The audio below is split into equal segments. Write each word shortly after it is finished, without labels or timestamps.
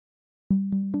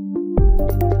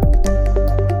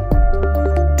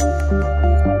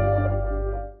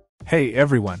Hey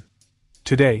everyone!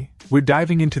 Today, we're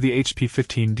diving into the HP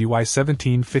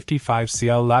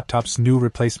 15DY1755CL laptop's new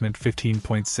replacement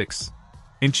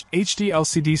 15.6-inch HD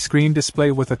LCD screen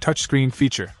display with a touchscreen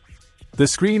feature. The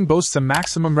screen boasts a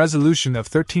maximum resolution of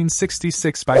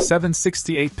 1366 by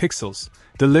 768 pixels,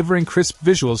 delivering crisp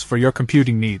visuals for your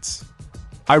computing needs.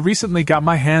 I recently got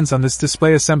my hands on this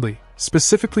display assembly,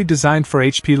 specifically designed for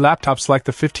HP laptops like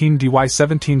the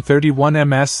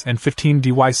 15DY1731MS and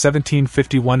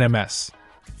 15DY1751MS.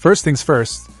 First things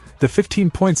first, the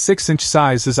 15.6-inch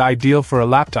size is ideal for a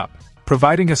laptop,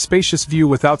 providing a spacious view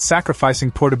without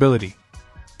sacrificing portability.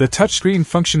 The touchscreen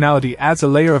functionality adds a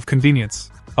layer of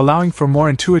convenience, allowing for more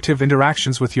intuitive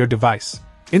interactions with your device.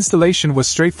 Installation was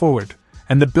straightforward,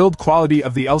 and the build quality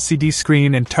of the LCD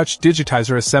screen and touch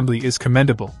digitizer assembly is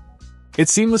commendable. It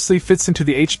seamlessly fits into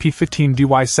the HP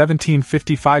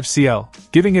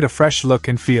 15DY1755CL, giving it a fresh look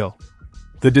and feel.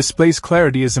 The display's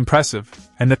clarity is impressive,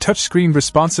 and the touchscreen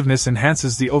responsiveness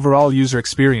enhances the overall user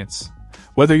experience.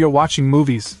 Whether you're watching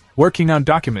movies, working on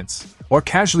documents, or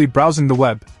casually browsing the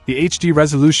web, the HD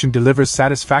resolution delivers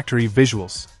satisfactory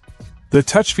visuals. The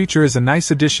touch feature is a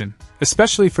nice addition,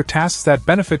 especially for tasks that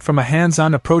benefit from a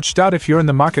hands-on approach. If you're in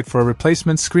the market for a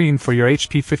replacement screen for your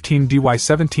HP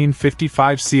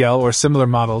 15DY1755CL or similar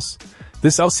models,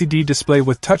 this LCD display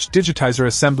with touch digitizer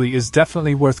assembly is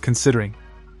definitely worth considering.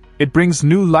 It brings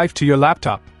new life to your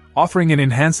laptop, offering an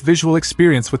enhanced visual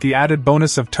experience with the added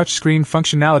bonus of touchscreen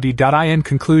functionality. In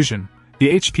conclusion,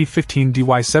 the HP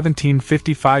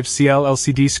 15DY1755CL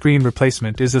LCD screen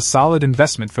replacement is a solid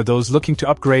investment for those looking to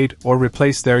upgrade or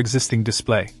replace their existing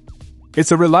display.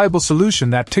 It's a reliable solution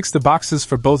that ticks the boxes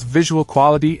for both visual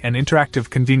quality and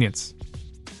interactive convenience.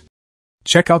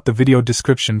 Check out the video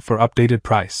description for updated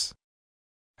price.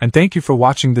 And thank you for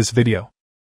watching this video.